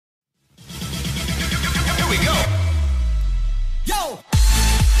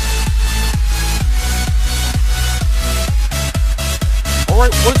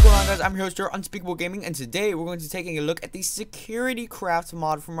What's going on, guys? I'm your host, your Unspeakable Gaming, and today we're going to be taking a look at the SecurityCraft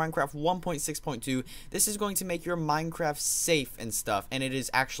mod from Minecraft 1.6.2. This is going to make your Minecraft safe and stuff, and it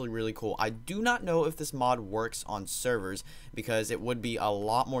is actually really cool. I do not know if this mod works on servers, because it would be a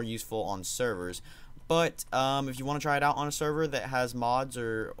lot more useful on servers. But if you want to try it out on a server that has mods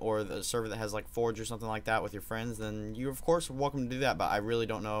or the server that has like Forge or something like that with your friends, then you of course are welcome to do that. But I really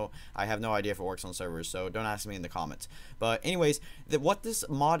don't know. I have no idea if it works on servers, so don't ask me in the comments. But anyways, what this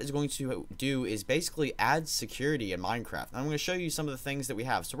mod is going to do is basically add security in Minecraft. I'm going to show you some of the things that we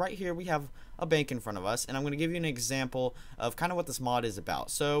have. So right here we have a bank in front of us, and I'm going to give you an example of kind of what this mod is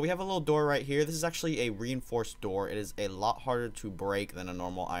about. So we have a little door right here. This is actually a reinforced door. It is a lot harder to break than a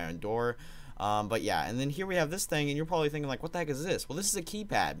normal iron door. But yeah, and then here we have this thing, and you're probably thinking like, what the heck is this? Well, this is a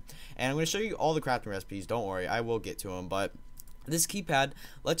keypad, and I'm going to show you all the crafting recipes. Don't worry, I will get to them, but this keypad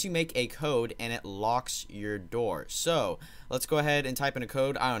lets you make a code, and it locks your door. So let's go ahead and type in a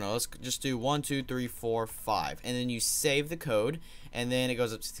code. I don't know, let's just do 1 2 3 4 5, and then you save the code, and then it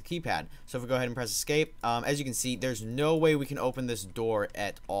goes up to the keypad. So if we go ahead and press escape, as you can see, there's no way we can open this door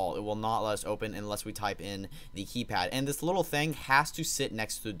at all. It will not let us open unless we type in the keypad, and this little thing has to sit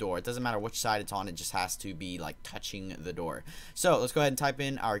next to the door. It doesn't matter which side it's on, it just has to be like touching the door. So let's go ahead and type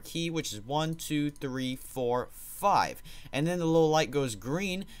in our key, which is 1 2 3 4 5, and then the little light goes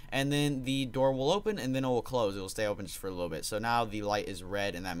green, and then the door will open, and then it will close. It will stay open just for a little bit. So now the light is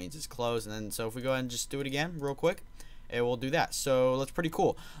red, and that means it's closed. And then so if we go ahead and just do it again real quick, it will do that. So that's pretty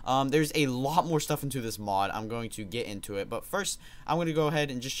cool. There's a lot more stuff into this mod. I'm going to get into it, but first I'm going to go ahead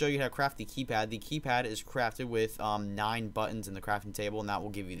and just show you how to craft the keypad. The keypad is crafted with 9 buttons in the crafting table, and that will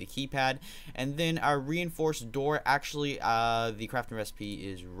give you the keypad. And then our reinforced door, actually the crafting recipe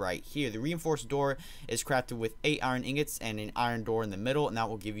is right here. The reinforced door is crafted with 8 iron ingots and an iron door in the middle, and that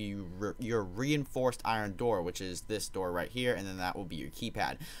will give you your reinforced iron door, which is this door right here, and then that will be your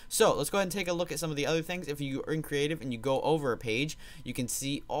keypad. So let's go ahead and take a look at some of the other things. If you are in creative and you go over a page, you can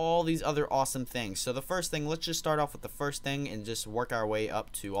see all these other awesome things. So the first thing, let's just start off with the first thing and just work our way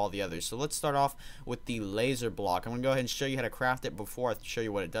up to all the others. So let's start off with the laser block. I'm gonna go ahead and show you how to craft it before I show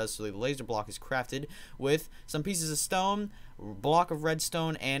you what it does. So the laser block is crafted with some pieces of stone, block of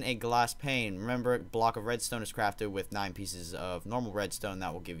redstone, and a glass pane. Remember, block of redstone is crafted with 9 pieces of normal redstone.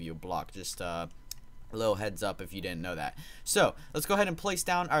 That will give you a block. Just a little heads up if you didn't know that. So let's go ahead and place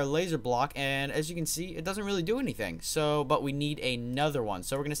down our laser block, and as you can see, it doesn't really do anything. So but we need another one,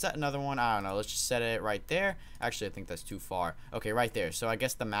 so we're gonna set another one. I don't know, let's just set it right there. Actually, I think that's too far. Okay, right there. So I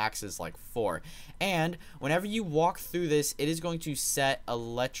guess the max is like 4, and whenever you walk through this, it is going to set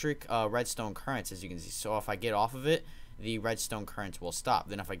electric redstone currents, as you can see. So if I get off of it, the redstone currents will stop.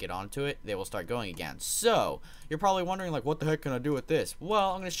 Then if I get onto it, they will start going again. So you're probably wondering, like, what the heck can I do with this?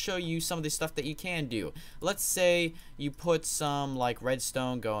 Well, I'm going to show you some of the stuff that you can do. Let's say you put some like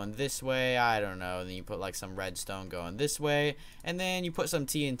redstone going this way, I don't know, then you put like some redstone going this way, and then you put some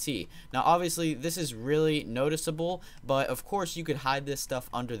TNT. Now obviously this is really noticeable, but of course you could hide this stuff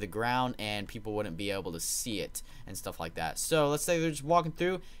under the ground and people wouldn't be able to see it and stuff like that. So let's say they're just walking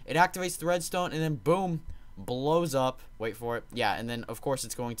through, it activates the redstone, and then boom, blows up. Wait for it. Yeah, and then of course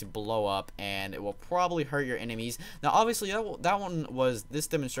it's going to blow up, and it will probably hurt your enemies. Now obviously this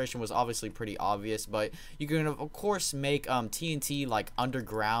demonstration was obviously pretty obvious, but you can of course make TNT like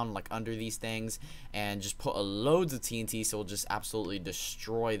underground, like under these things, and just put loads of TNT, so it'll just absolutely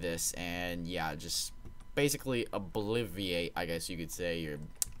destroy this, and yeah, just basically obliviate, I guess you could say, your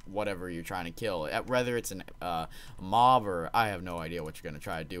whatever you're trying to kill, whether it's a mob, or I have no idea what you're going to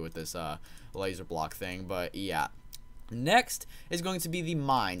try to do with this laser block thing. But yeah, next is going to be the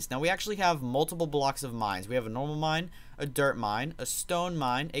mines. Now we actually have multiple blocks of mines. We have a normal mine, a dirt mine, a stone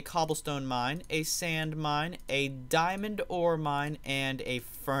mine, a cobblestone mine, a sand mine, a diamond ore mine, and a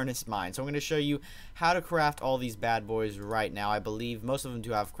furnace mine. So I'm going to show you how to craft all these bad boys right now. I believe most of them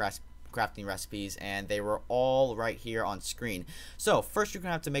do have crafting recipes, and they were all right here on screen. So first you're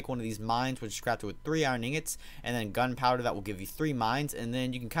gonna have to make one of these mines, which is crafted with 3 iron ingots, and then gunpowder. That will give you 3 mines, and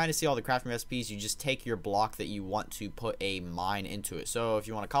then you can kind of see all the crafting recipes. You just take your block that you want to put a mine into it. So if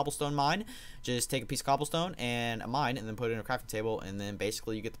you want a cobblestone mine, just take a piece of cobblestone and a mine, and then put it in a crafting table, and then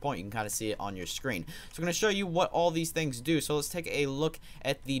basically you get the point. You can kind of see it on your screen. So I'm going to show you what all these things do. So let's take a look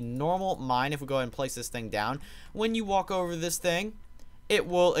at the normal mine. If we go ahead and place this thing down, when you walk over this thing, it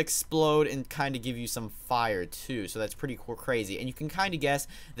will explode and kind of give you some fire too. So that's pretty crazy. And you can kind of guess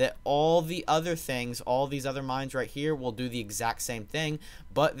that all the other things, all these other mines right here, will do the exact same thing,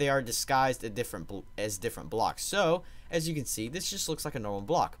 but they are disguised as different blocks. So as you can see, this just looks like a normal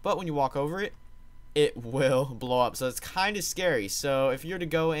block, but when you walk over it, it will blow up. So it's kind of scary. So if you're to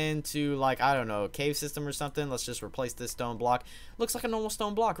go into, like, I don't know, a cave system or something, let's just replace this stone block. Looks like a normal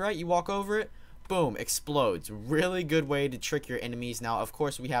stone block, right? You walk over it, boom, explodes. Really good way to trick your enemies. Now, of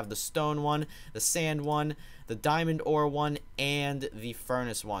course, we have the stone one, the sand one, the diamond ore one, and the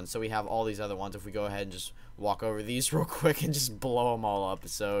furnace one. So we have all these other ones. If we go ahead and just walk over these real quick and just blow them all up.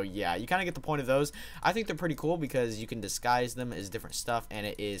 So yeah, you kind of get the point of those. I think they're pretty cool because you can disguise them as different stuff, and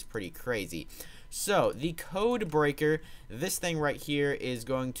it is pretty crazy. So the code breaker, this thing right here is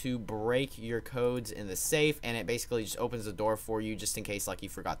going to break your codes in the safe, and it basically just opens the door for you just in case like you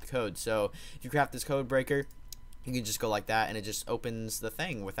forgot the code. So if you craft this code breaker, you can just go like that, and it just opens the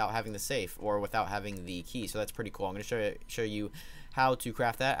thing without having the safe or without having the key. So that's pretty cool. I'm going to show you how to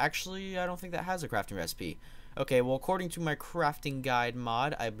craft that. Actually, I don't think that has a crafting recipe. Okay, well, according to my crafting guide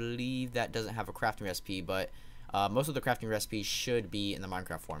mod, I believe that doesn't have a crafting recipe, but most of the crafting recipes should be in the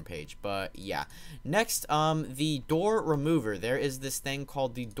Minecraft forum page. But yeah, next, the door remover. There is this thing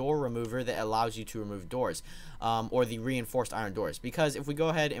called the door remover that allows you to remove doors, or the reinforced iron doors. Because if we go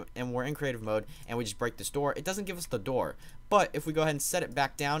ahead and we're in creative mode and we just break this door, it doesn't give us the door. But if we go ahead and set it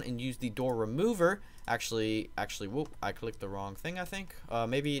back down and use the door remover, actually, whoop, I clicked the wrong thing, I think.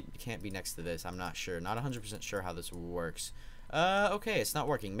 Maybe it can't be next to this. I'm not sure. Not 100% sure how this works. Okay, it's not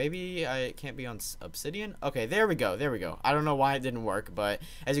working. Maybe it can't be on obsidian. Okay, there we go. There we go. I don't know why it didn't work, but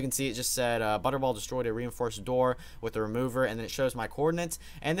as you can see, it just said Butterball destroyed a reinforced door with the remover, and then it shows my coordinates,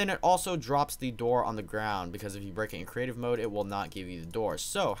 and then it also drops the door on the ground, because if you break it in creative mode, it will not give you the door.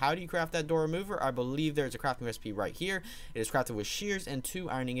 So how do you craft that door remover? I believe there's a crafting recipe right here. It is crafted with shears and 2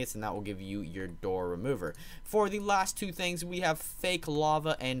 iron ingots, and that will give you your door remover. For the last 2 things, we have fake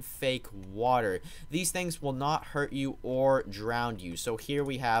lava and fake water. These things will not hurt you or drown you. So here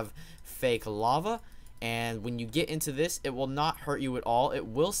we have fake lava, and when you get into this, it will not hurt you at all. It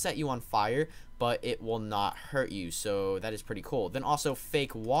will set you on fire, but it will not hurt you. So that is pretty cool. Then also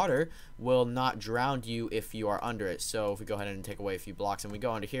fake water will not drown you if you are under it. So if we go ahead and take away a few blocks and we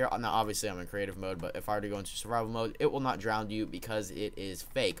go under here, now obviously I'm in creative mode, but if I were to go into survival mode, it will not drown you because it is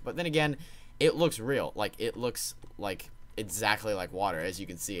fake. But then again, it looks real. Like, it looks like exactly like water, as you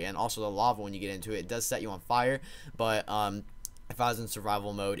can see. And also the lava, when you get into it, it does set you on fire, but if I was in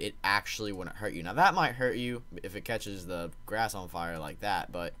survival mode, it actually wouldn't hurt you. Now, that might hurt you if it catches the grass on fire like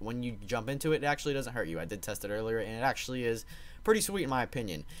that, but when you jump into it, it actually doesn't hurt you. I did test it earlier, and it actually is pretty sweet in my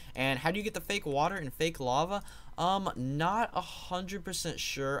opinion. And how do you get the fake water and fake lava? Not 100%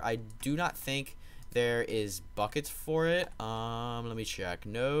 sure. I do not think there is buckets for it. Let me check.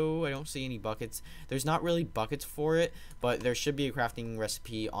 No, I don't see any buckets. There's not really buckets for it, but there should be a crafting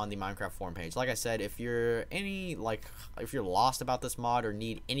recipe on the Minecraft forum page. Like I said, if you're if you're lost about this mod or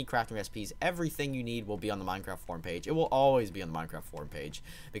need any crafting recipes, everything you need will be on the Minecraft forum page. It will always be on the Minecraft forum page,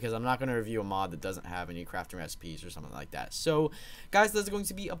 because I'm not going to review a mod that doesn't have any crafting recipes or something like that. So guys, that's going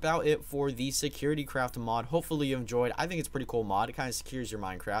to be about it for the SecurityCraft mod. Hopefully you enjoyed. I think it's a pretty cool mod. It kind of secures your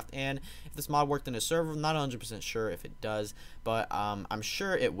Minecraft, and if this mod worked in a server, I'm not 100% sure if it does, but I'm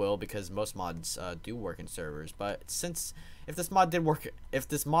sure it will, because most mods do work in servers. But since if this mod did work, if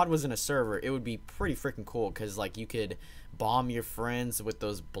this mod was in a server, it would be pretty freaking cool, because like you could bomb your friends with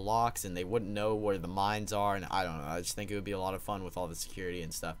those blocks and they wouldn't know where the mines are, and I don't know, I just think it would be a lot of fun with all the security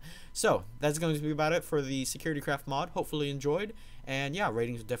and stuff. So that's going to be about it for the SecurityCraft mod. Hopefully you enjoyed, and yeah,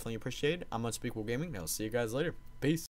 ratings are definitely appreciated. I'm Unspeakable Gaming, and I'll see you guys later. Peace.